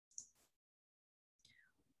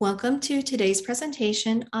Welcome to today's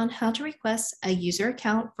presentation on how to request a user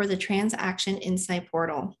account for the Transaction Insight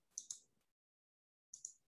Portal.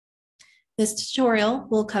 This tutorial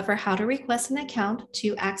will cover how to request an account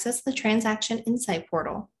to access the Transaction Insight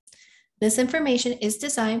Portal. This information is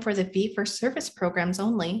designed for the fee-for-service programs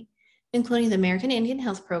only, including the American Indian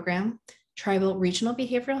Health Program, Tribal Regional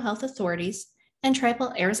Behavioral Health Authorities, and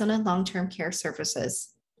Tribal Arizona Long-Term Care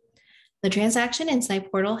Services. The Transaction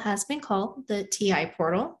Insight Portal has been called the TI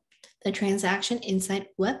Portal, the Transaction Insight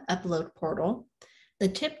Web Upload Portal, the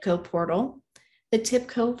TIBCO Portal, the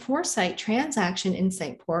TIBCO Foresight Transaction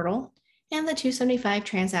Insight Portal, and the 275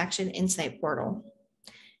 Transaction Insight Portal.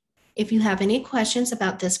 If you have any questions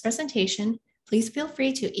about this presentation, please feel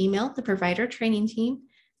free to email the provider training team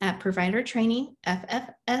at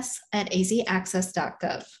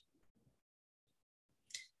providertrainingffs@azaccess.gov.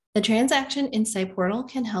 The Transaction Insight Portal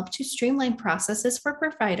can help to streamline processes for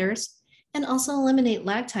providers and also eliminate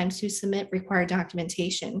lag times to submit required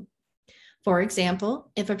documentation. For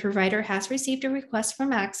example, if a provider has received a request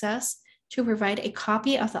from Access to provide a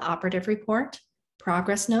copy of the operative report,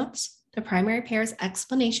 progress notes, the primary pair's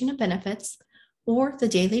explanation of benefits, or the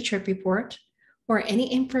daily trip report, or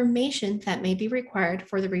any information that may be required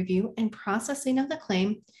for the review and processing of the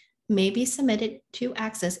claim may be submitted to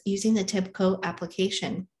Access using the TIBCO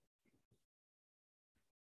application.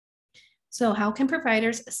 So how can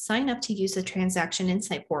providers sign up to use the Transaction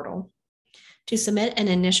Insight Portal? To submit an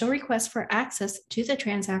initial request for access to the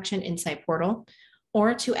Transaction Insight Portal,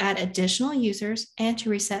 or to add additional users and to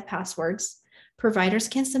reset passwords, providers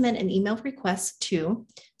can submit an email request to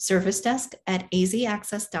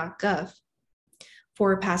servicedesk@azaccess.gov.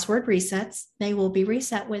 For password resets, they will be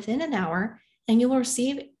reset within an hour, and you will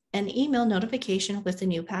receive an email notification with the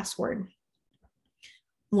new password.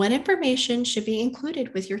 What information should be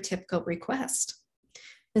included with your TIBCO request?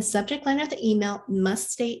 The subject line of the email must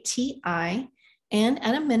state TI, and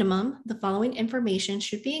at a minimum, the following information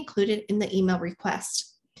should be included in the email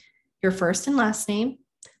request: your first and last name,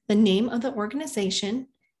 the name of the organization,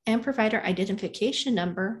 and provider identification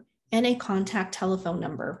number, and a contact telephone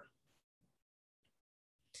number.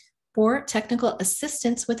 For technical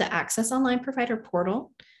assistance with the Access Online Provider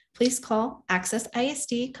Portal, please call Access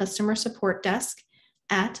ISD Customer Support Desk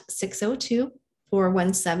at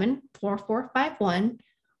 602-417-4451,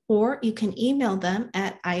 or you can email them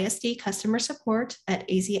at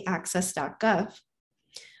isdcustomersupport@azaccess.gov.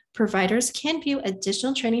 Providers can view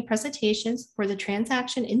additional training presentations for the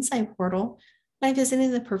Transaction Insight Portal by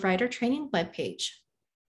visiting the Provider Training webpage.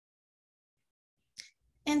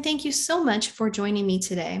 And thank you so much for joining me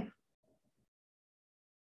today.